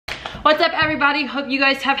What's up, everybody? Hope you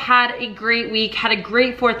guys have had a great week, had a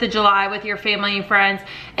great 4th of July with your family and friends,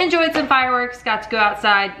 enjoyed some fireworks, got to go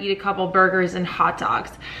outside, eat a couple burgers and hot dogs.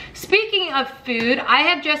 Speaking of food, I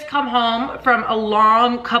have just come home from a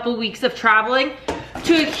long couple weeks of traveling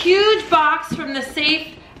to a huge box from the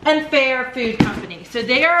Safe and Fair Food Company. So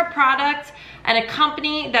they are a product and a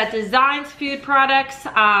company that designs food products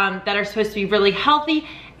that are supposed to be really healthy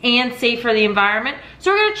and safe for the environment.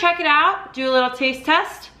 So we're gonna check it out, do a little taste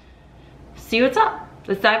test, see what's up.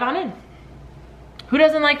 Let's dive on in. Who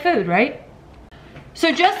doesn't like food, right?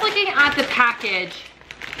 So just looking at the package,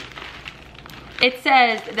 it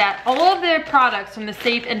says that all of their products from the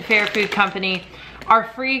Safe and Fair Food Company are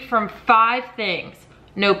free from 5 things.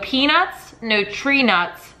 No peanuts, no tree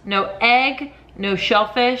nuts, no egg, no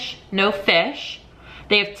shellfish, no fish.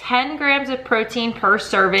 They have 10 grams of protein per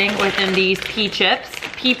serving within these pea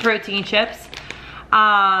protein chips.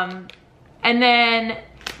 And then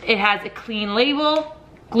it has a clean label,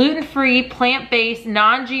 gluten-free, plant-based,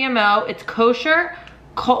 non-GMO. It's kosher,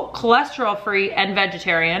 cholesterol-free, and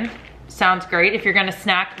vegetarian. Sounds great. If you're gonna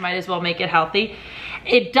snack, might as well make it healthy.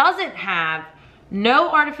 It doesn't have no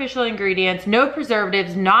artificial ingredients, no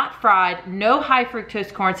preservatives, not fried, no high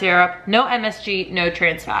fructose corn syrup, no MSG, no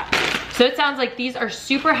trans fat. So it sounds like these are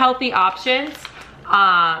super healthy options,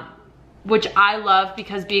 which I love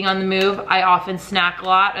because being on the move, I often snack a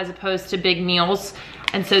lot as opposed to big meals.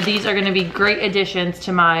 And so these are gonna be great additions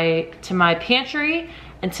to my pantry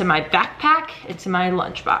and to my backpack and to my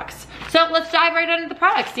lunchbox. So let's dive right into the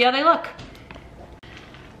products, see how they look.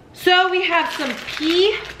 So we have some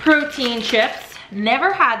pea protein chips.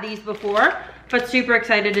 Never had these before, but super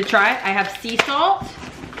excited to try. I have sea salt.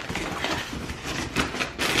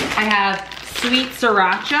 I have sweet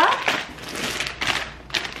sriracha.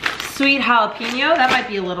 Sweet jalapeno, that might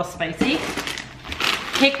be a little spicy.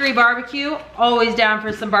 Hickory barbecue, always down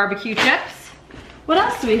for some barbecue chips. What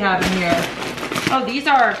else do we have in here? Oh, these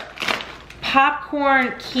are popcorn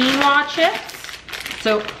quinoa chips.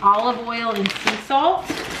 So olive oil and sea salt.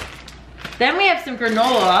 Then we have some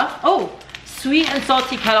granola. Oh, sweet and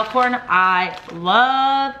salty kettle corn. I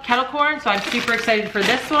love kettle corn, so I'm super excited for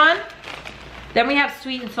this one. Then we have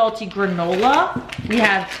sweet and salty granola. We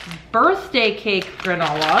have birthday cake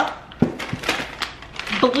granola.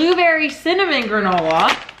 Blueberry cinnamon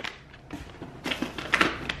granola.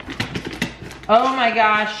 Oh my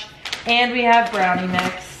gosh. And we have brownie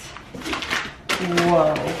mix.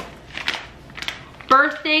 Whoa.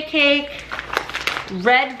 Birthday cake,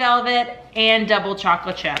 red velvet, and double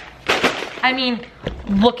chocolate chip. I mean,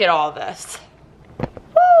 look at all this.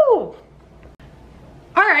 Woo!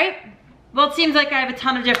 All right. Well, it seems like I have a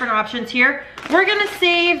ton of different options here. We're gonna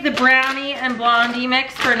save the brownie and blondie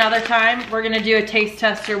mix for another time. We're gonna do a taste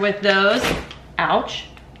tester with those. Ouch.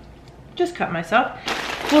 Just cut myself.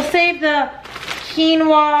 We'll save the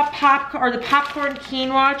quinoa the popcorn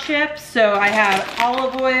quinoa chips. So I have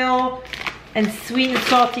olive oil and sweet and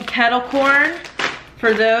salty kettle corn.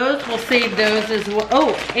 For those, we'll save those as well.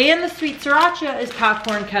 Oh, and the sweet sriracha is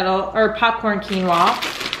popcorn quinoa.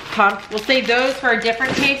 Pumped. We'll save those for a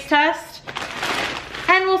different taste test.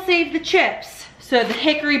 And we'll save the chips. So the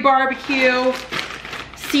hickory barbecue,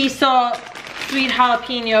 sea salt, sweet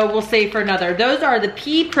jalapeno, we'll save for another. Those are the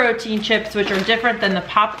pea protein chips, which are different than the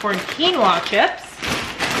popcorn quinoa chips.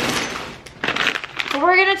 But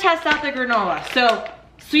we're gonna test out the granola. So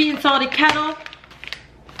sweet and salty kettle,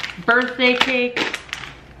 birthday cake,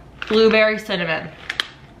 blueberry cinnamon.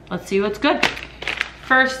 Let's see what's good.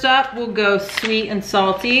 First up, we'll go sweet and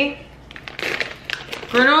salty.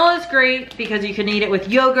 Granola is great because you can eat it with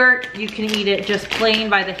yogurt. You can eat it just plain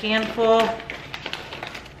by the handful.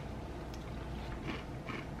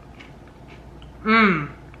 Mmm.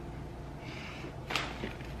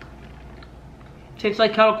 Tastes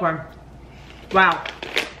like kettle corn. Wow.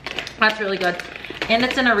 That's really good. And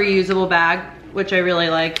it's in a reusable bag, which I really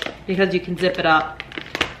like because you can zip it up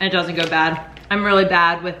and it doesn't go bad. I'm really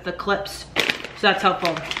bad with the clips, so that's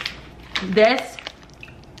helpful. This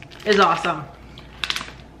is awesome.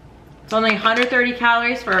 It's only 130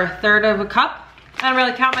 calories for 1/3 of a cup. I don't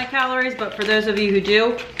really count my calories, but for those of you who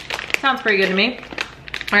do, sounds pretty good to me.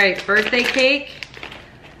 All right, birthday cake.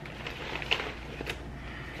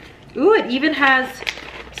 Ooh, it even has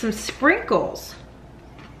some sprinkles.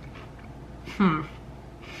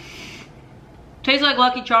 Tastes like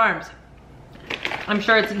Lucky Charms. I'm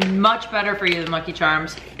sure it's much better for you than Lucky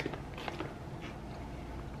Charms.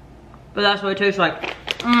 But that's what it tastes like.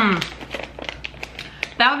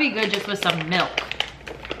 That would be good just with some milk.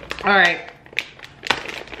 All right.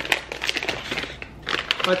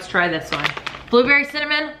 Let's try this one. Blueberry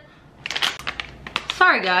cinnamon.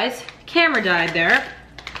 Sorry guys, camera died there.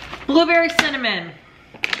 Blueberry cinnamon.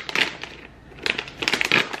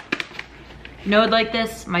 You know who'd like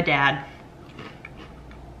this? My dad.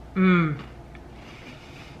 Mmm.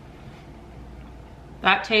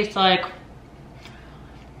 That tastes like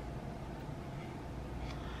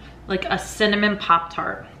a cinnamon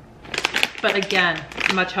Pop-Tart. But again,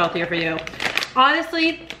 much healthier for you.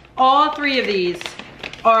 Honestly, all three of these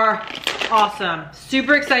are awesome.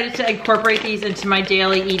 Super excited to incorporate these into my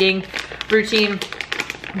daily eating routine.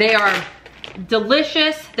 They are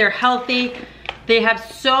delicious, they're healthy. They have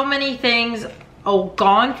so many things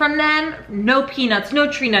gone from them. No peanuts,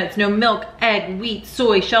 no tree nuts, no milk, egg, wheat,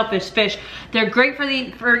 soy, shellfish, fish. They're great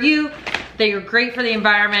for you. They are great for the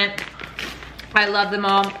environment. I love them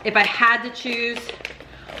all. If I had to choose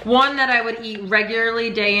one that I would eat regularly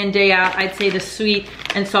day in, day out, I'd say the sweet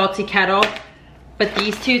and salty kettle. But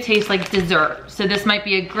these two taste like dessert. So this might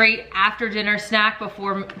be a great after dinner snack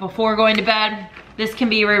before going to bed. This can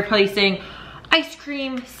be replacing ice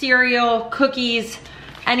cream, cereal, cookies,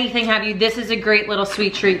 anything have you. This is a great little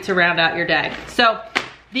sweet treat to round out your day. So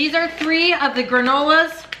these are 3 of the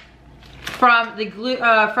granolas from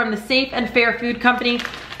the Safe and Fair Food Company.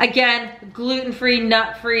 Again, gluten-free,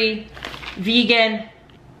 nut-free, vegan.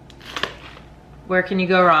 Where can you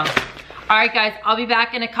go wrong? All right, guys, I'll be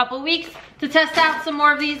back in a couple weeks to test out some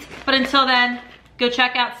more of these. But until then, go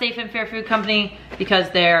check out Safe and Fair Food Company because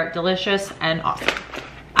they're delicious and awesome.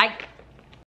 Bye.